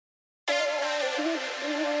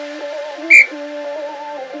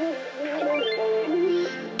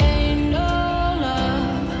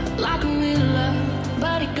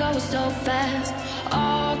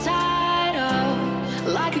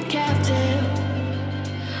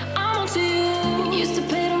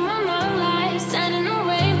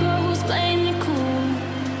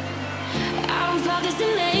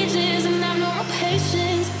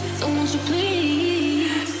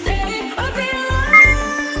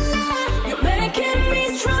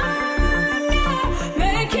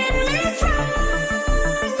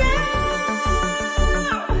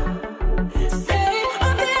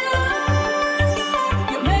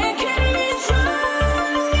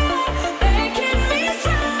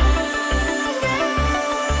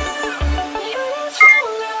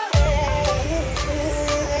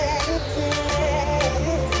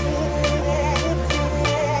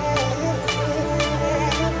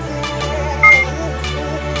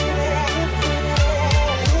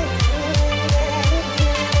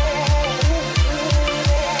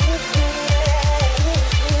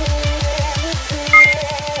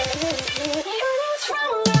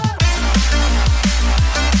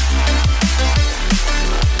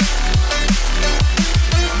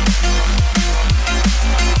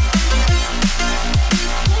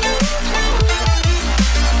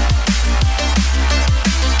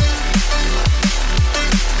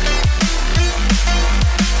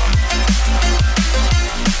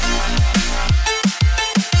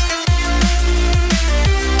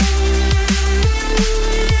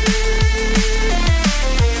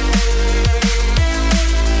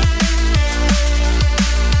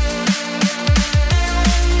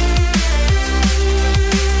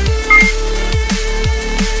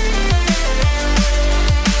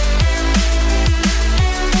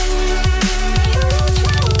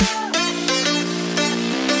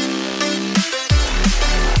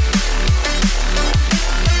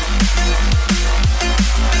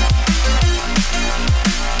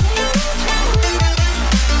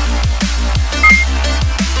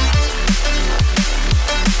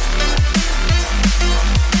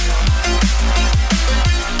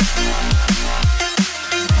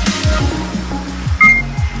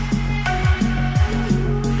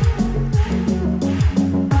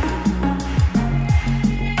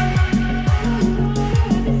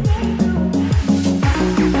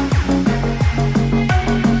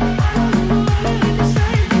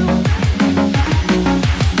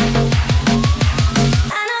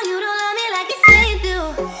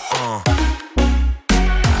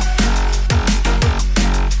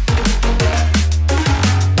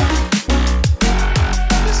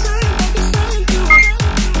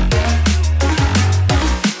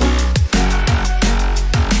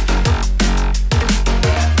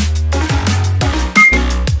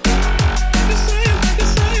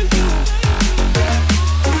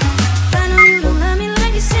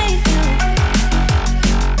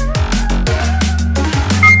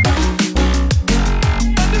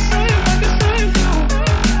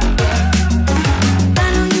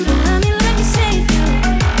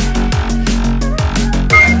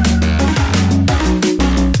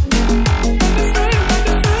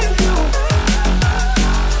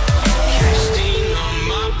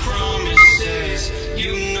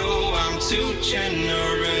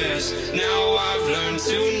generous. Now I've learned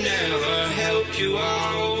to never help you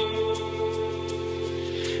out,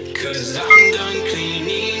 'cause I'm done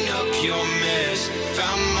cleaning up your mess.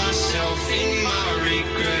 Found myself in my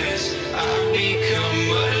regrets. I've become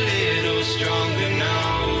a little stronger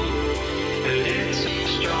now. A little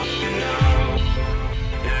stronger now.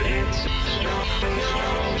 A little stronger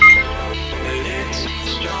now. A little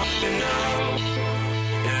stronger now.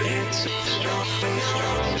 A little stronger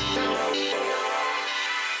now.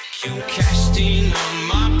 You cashed in on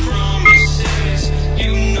my promises.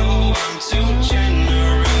 You know I'm too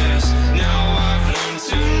generous. Now I've learned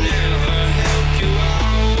to never help you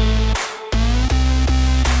out,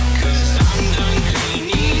 'cause I'm done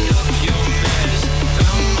cleaning up your mess.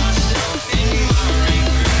 Found myself in my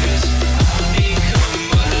regrets. I've become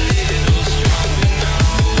a little stronger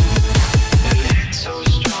now. A little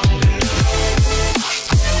stronger now.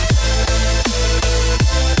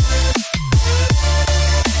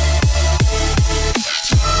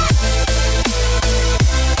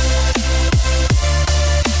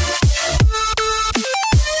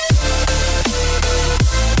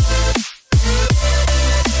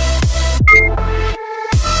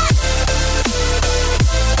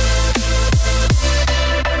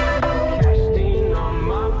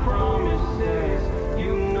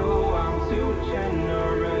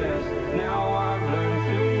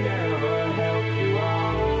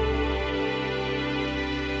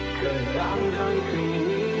 I'm done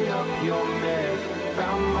cleaning up your mess.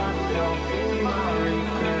 Found myself in my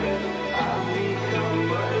regrets. I've become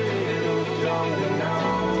a little stronger now.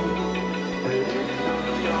 A little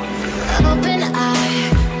stronger now. Open eye,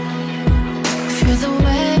 feel the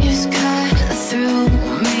waves cut through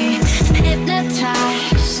me.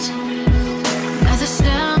 Hypnotized by the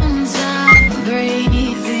sounds I'm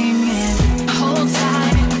breathing in. Hold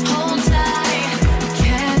tight, hold tight.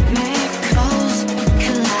 Chemicals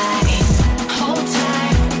collide. Hold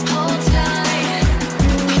tight, hold tight,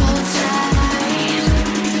 hold tight.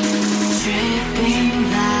 Dripping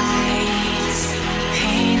lights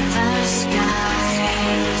paint the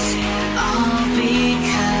skies, all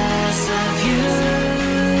because of you.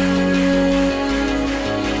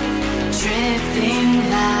 Dripping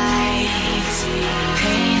lights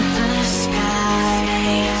paint the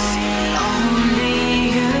skies, only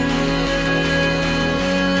you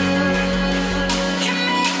can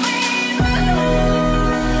make me move.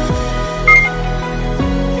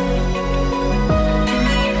 Can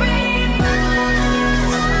make me move.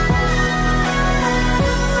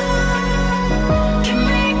 Can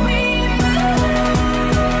make me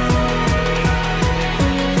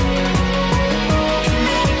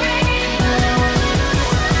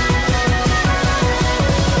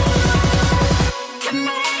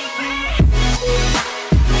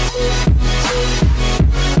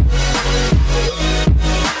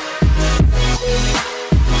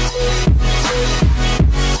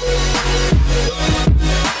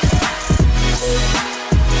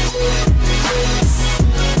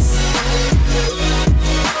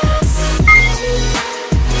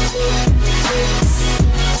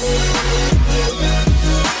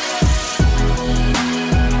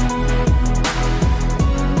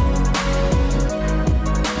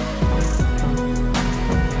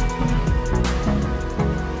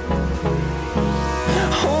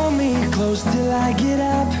Hold me close till I get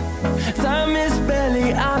up. Time is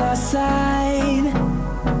barely on our side.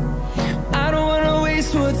 I don't wanna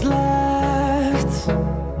waste what's left.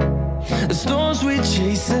 The storms we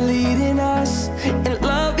chase are leading us, and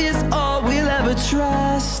love is all we'll ever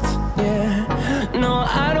trust. Yeah, no,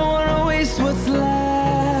 I don't wanna waste what's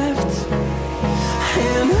left.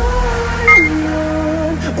 And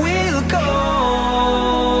on we'll go,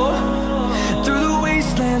 through the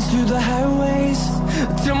wastelands, through the highways,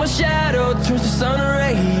 till my shadow turns to sun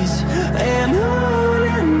rays. And on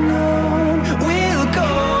we'll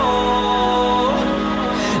go,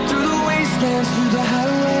 through the wastelands, through the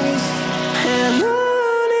highways. And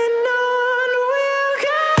on we'll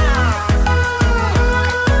go.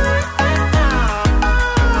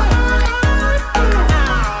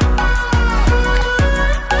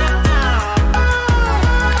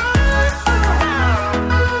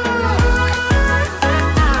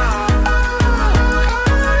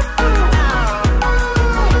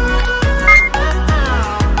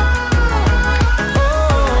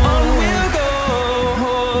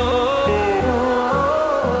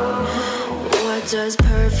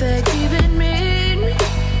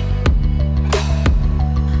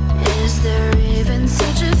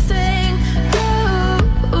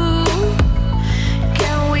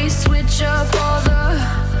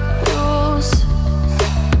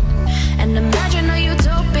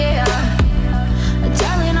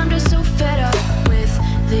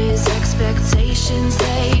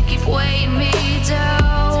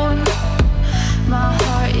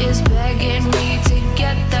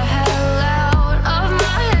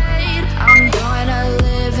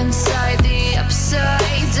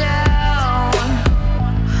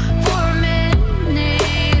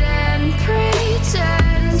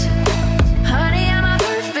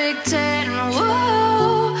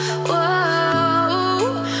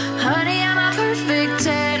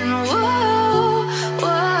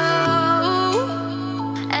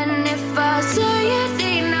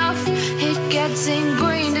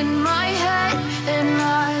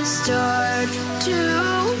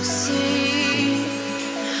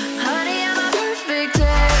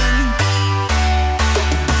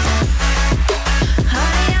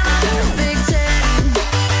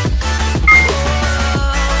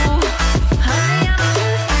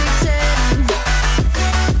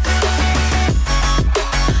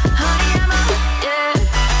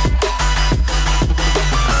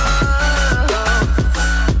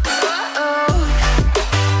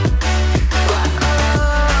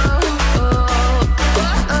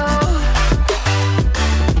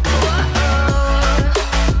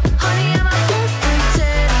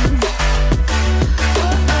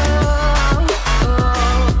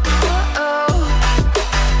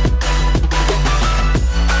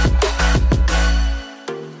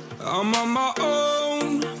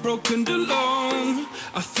 broken alone.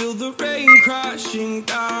 I feel the rain crashing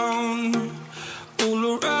down all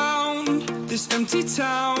around this empty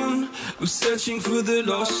town. I'm searching for the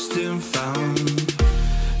lost and found,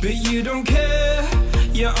 but you don't care,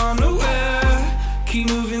 you're unaware. Keep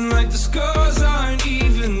moving like the scars aren't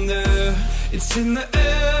even there. It's in the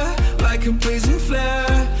air like a blazing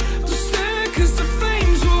flare. Don't stare, cause the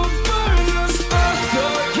flames will burn us. I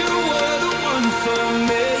thought you were the one for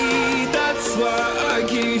me, that's why I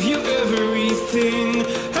gave you everything.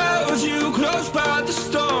 Held you close by the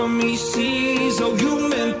stormy seas. Oh, you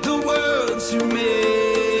meant the world to me.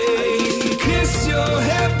 I used to kiss your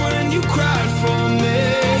head when you cried for me,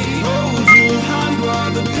 hold your hand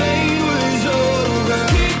while the pain was over,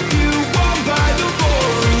 keep you warm by the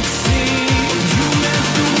roaring sea. You meant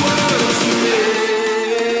the world to me.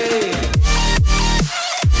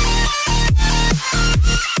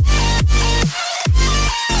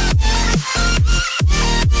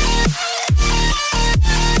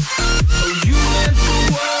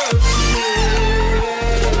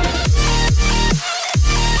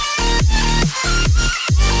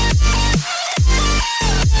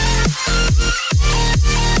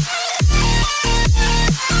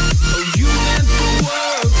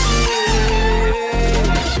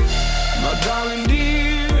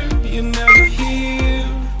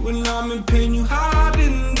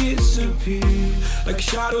 Like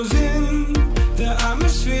shadows in the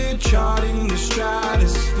atmosphere, charting the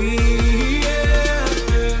stratosphere.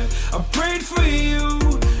 Yeah. I prayed for you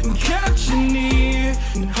and kept you near,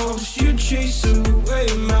 in hopes you'd chase away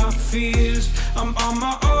my fears. I'm on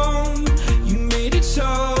my own, you made it so,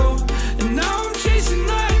 and now I'm chasing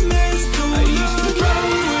nightmares too. I used to run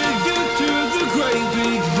with you through the great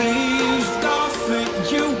big leaves, laugh at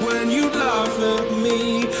you when you laugh at me,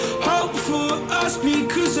 hope for us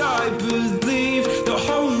because I believe the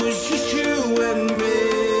home was just you and me.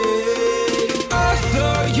 I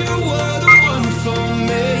thought you were the one for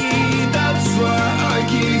me, that's why I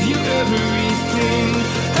gave you everything.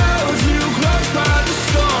 Held you close by the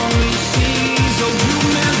stormy seas. Oh, you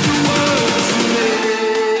meant the world to me.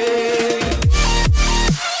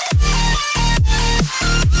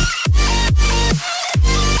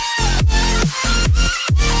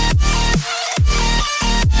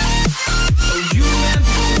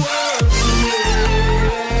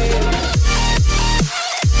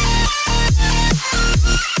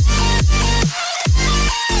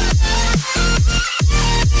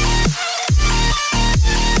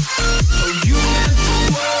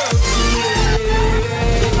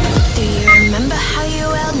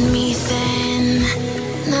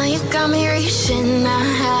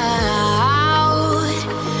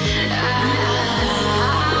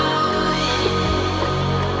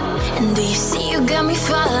 And do you see you got me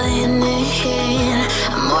falling in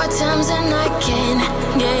more times than I can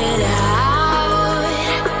get out?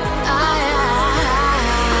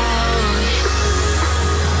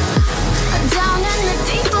 Down in the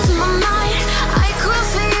deep of my mind, I crawl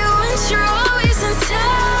for you and you're always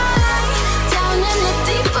inside. Down in the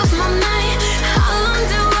deep of my mind, how long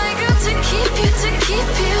do I got to keep you, to keep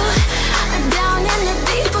you? Down in the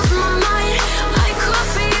deep of my mind, I crawl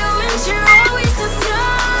for you and you're always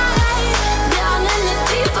inside. Down in the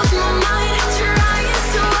deep of my mind, trying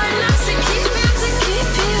so hard not to keep you, to keep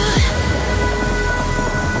you.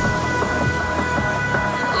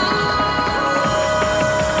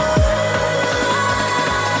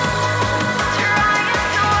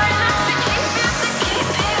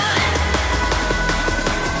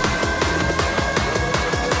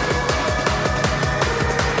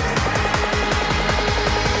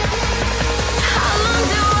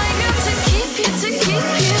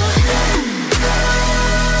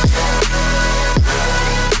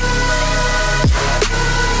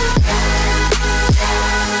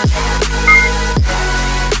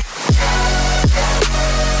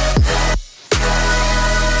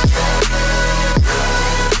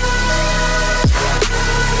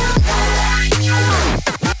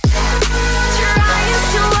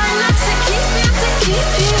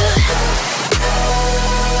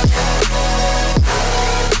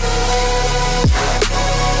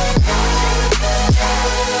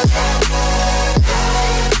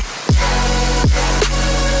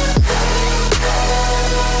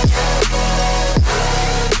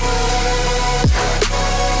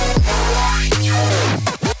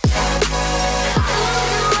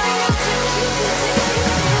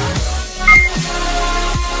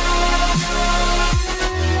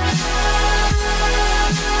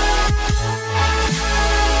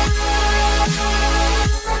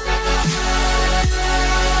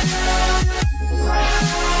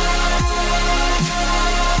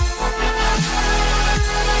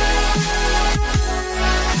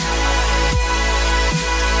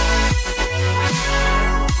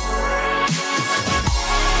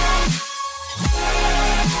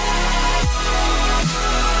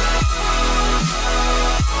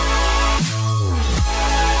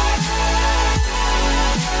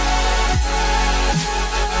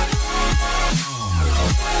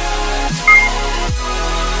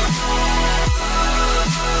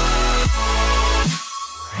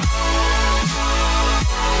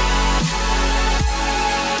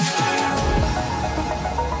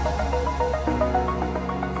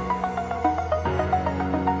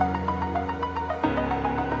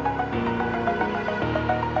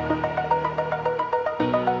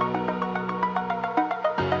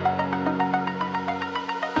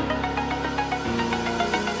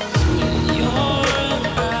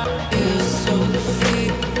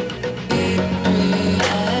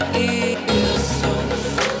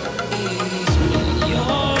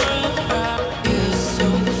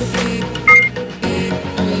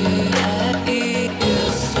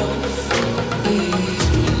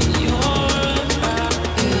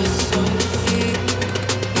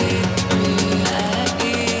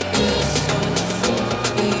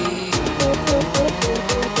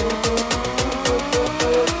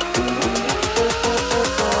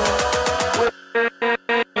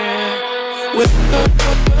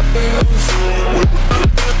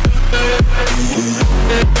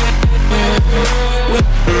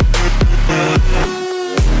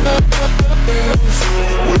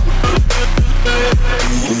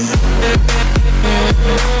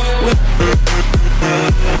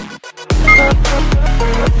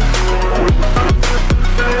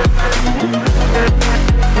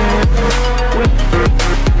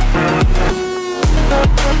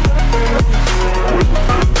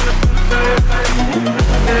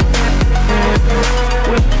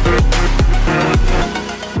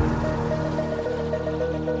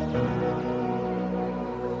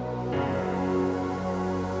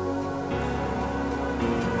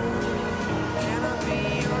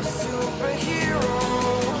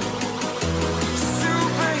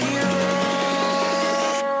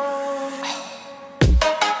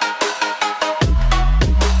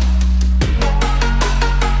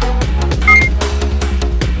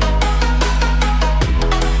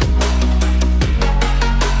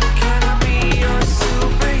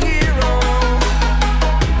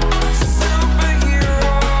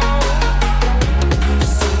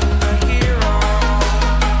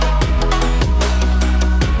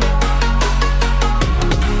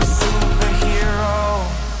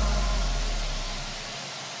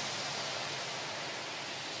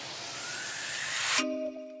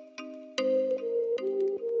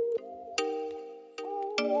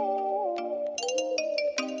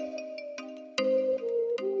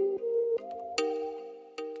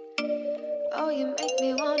 you make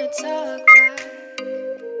me wanna talk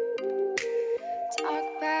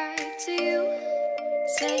back to you.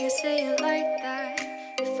 Say it like that.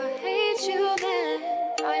 If I hate you, then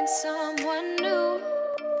find someone new.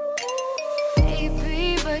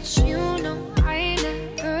 Baby, but you know I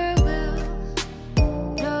never will.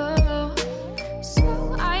 No,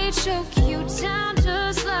 so I choke you down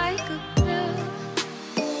just like a pill.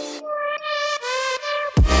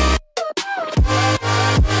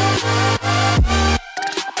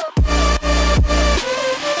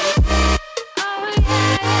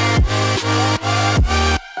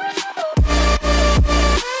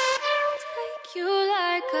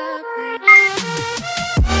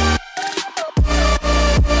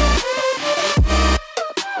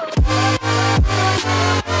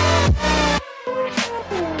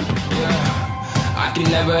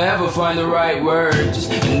 Never ever find the right words,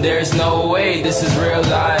 and there's no way this is real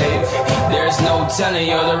life. There's no telling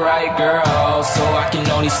you're the right girl, so I can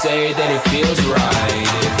only say that it feels right.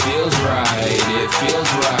 It feels right, it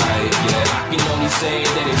feels right. Yeah, I can only say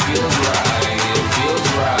that it feels right. It feels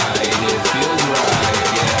right, it feels right.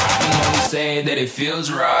 Yeah, I can only say that it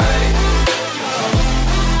feels right.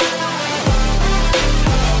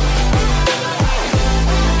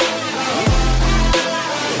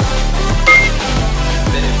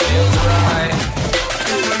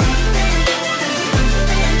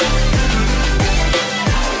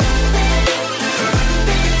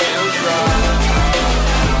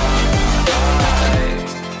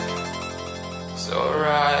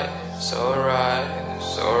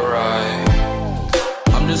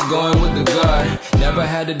 Going with the gut, never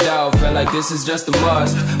had a doubt, felt like this is just a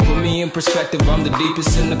must. Put me in perspective, I'm the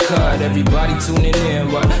deepest in the cut. Everybody tuning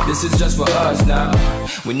in, but this is just for us now.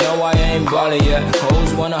 We know I ain't ballin' yet,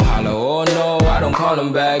 hoes wanna holler, oh no, I don't call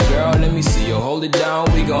them back. Girl, let me see you hold it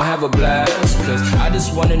down, we gon' have a blast. Cause I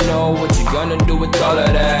just wanna know what you gonna do with all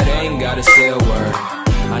of that. Ain't gotta say a word,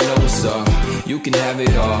 I know what's up, you can have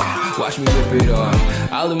it all. Watch me rip it off,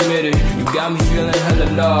 I'll admit it, you got me feeling hella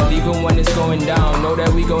love. Even when it's going down, know that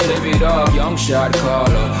we gon' live it up. Young shot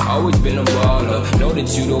caller, always been a baller. Know that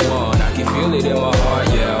you the one, I can feel it in my heart.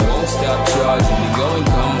 Yeah, I won't stop charging, we going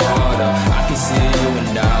come harder. I can see you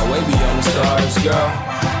and I, way beyond the stars, girl.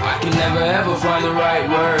 I can never ever find the right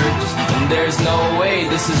words, and there's no way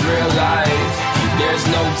this is real life. There's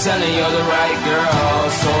no telling you're the right girl,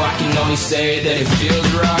 so I can only say that it feels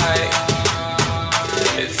right.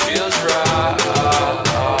 It feels right.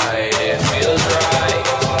 It feels right.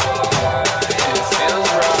 It feels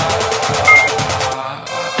right.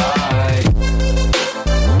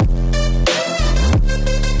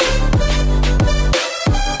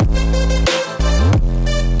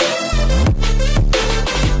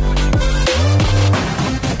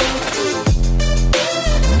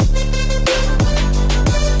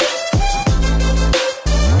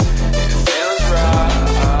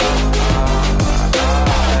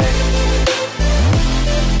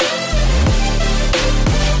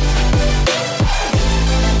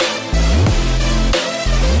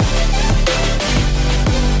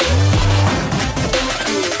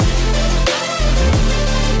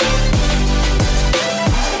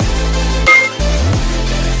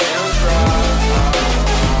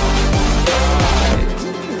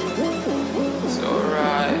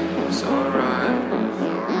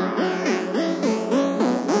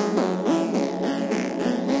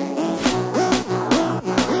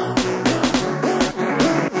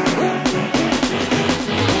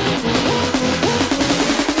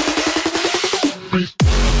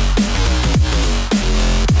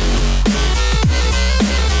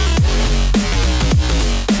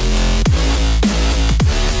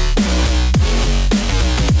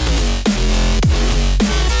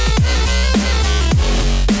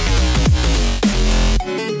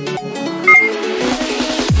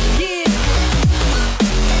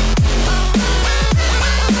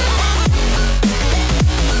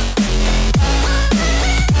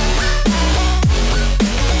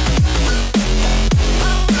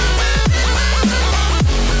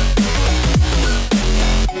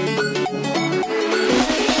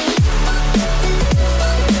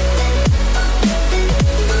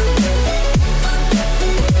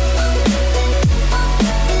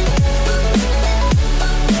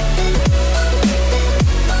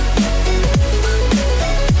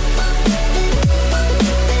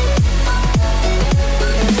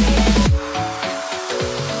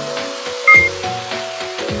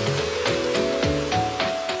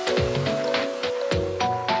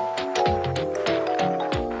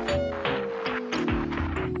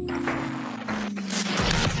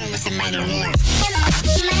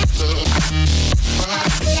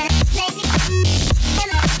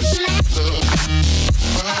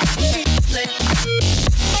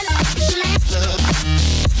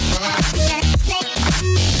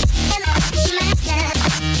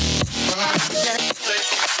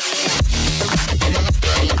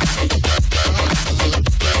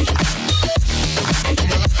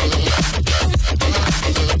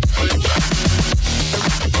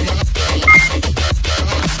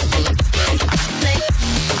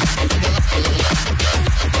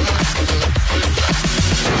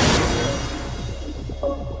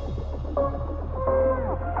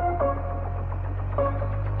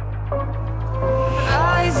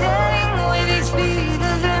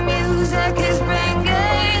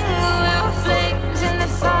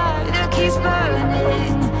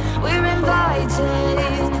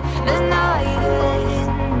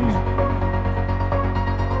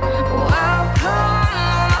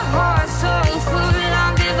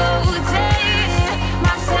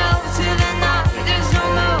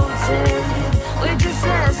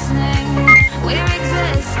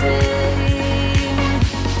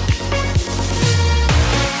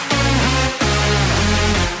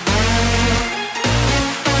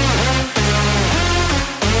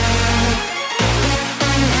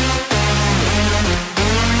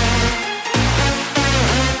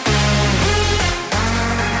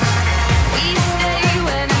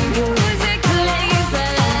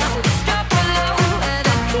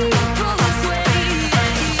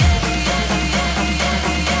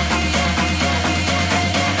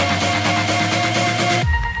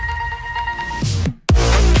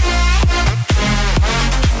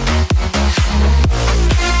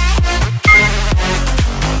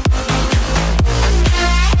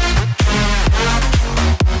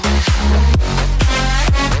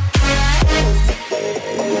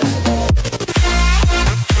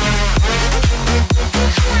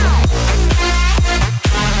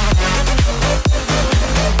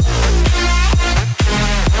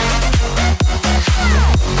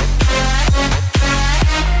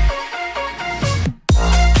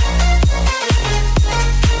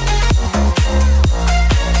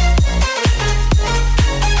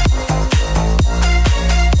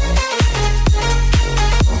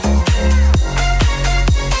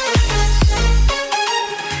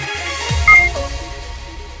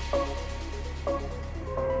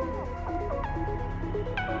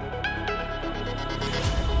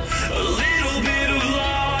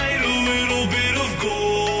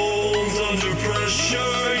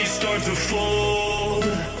 sure you start to fold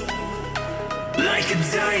like a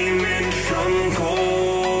diamond from gold.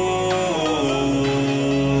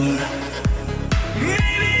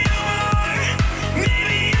 Maybe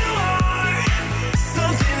you are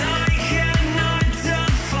something I cannot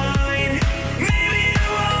define. Maybe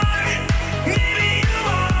you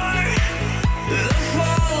are the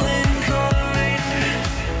fallen kind.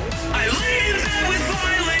 I lay in bed with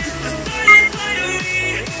violence, the silent side of me.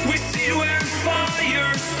 We see where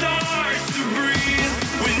fire starts to breathe.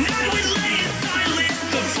 When I would lay in silence,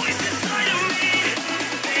 the voice inside of me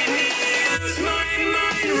made me lose my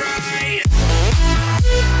mind right.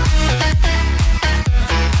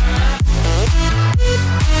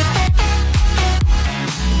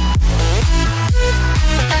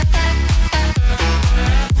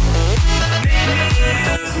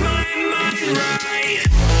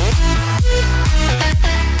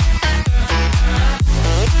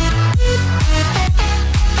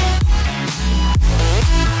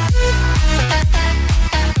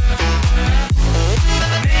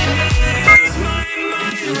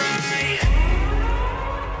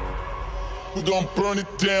 We're gonna burn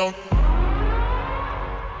it down.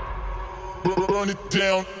 Burn it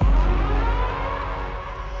down.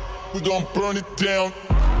 We're gonna burn it down.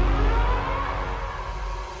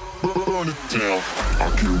 Burn it down. I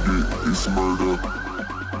killed it, it's murder.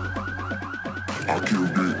 I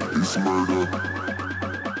killed it, it's murder.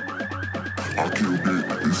 I killed it,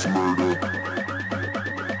 it's murder.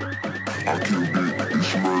 I killed it,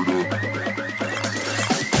 it's murder.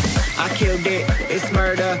 I killed it, it's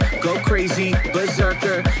murder, go crazy,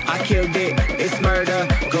 berserker. I killed it, it's murder,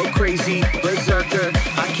 go crazy, berserker.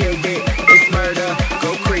 I killed it, it's murder,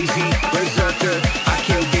 go crazy, berserker. I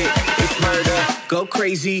killed it, it's murder, go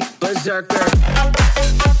crazy, berserker.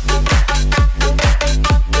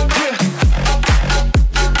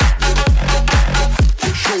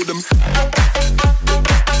 Show them.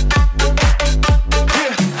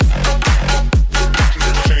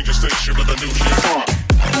 Change the station with a new shit.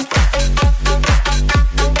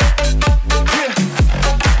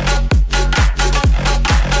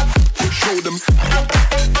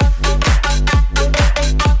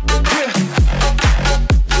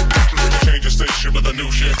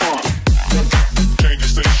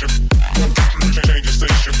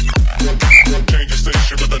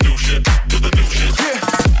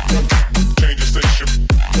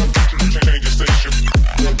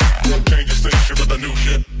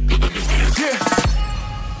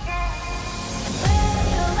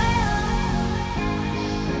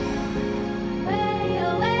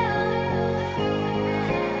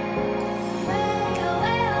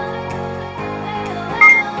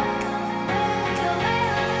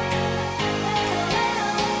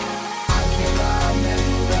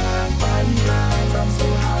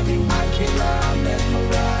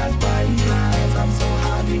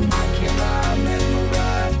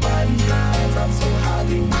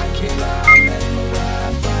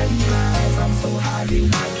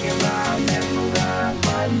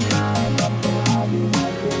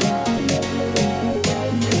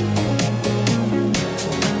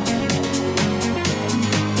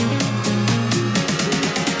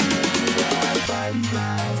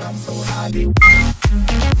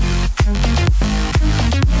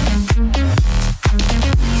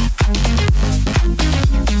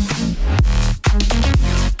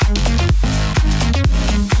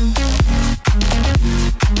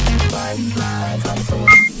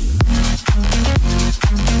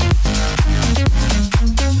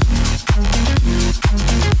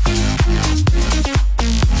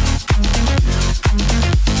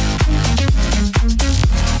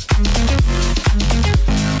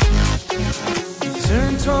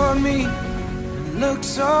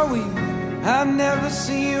 I've never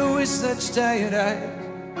seen you with such tired eyes.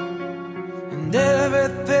 And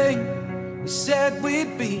everything we said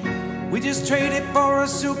we'd be, we just traded for a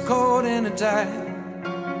suit coat and a tie.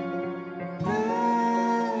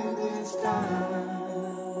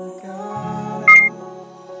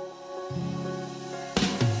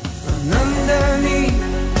 And underneath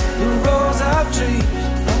the rows of trees,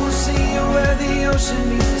 I will see you where the ocean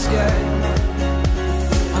meets the sky.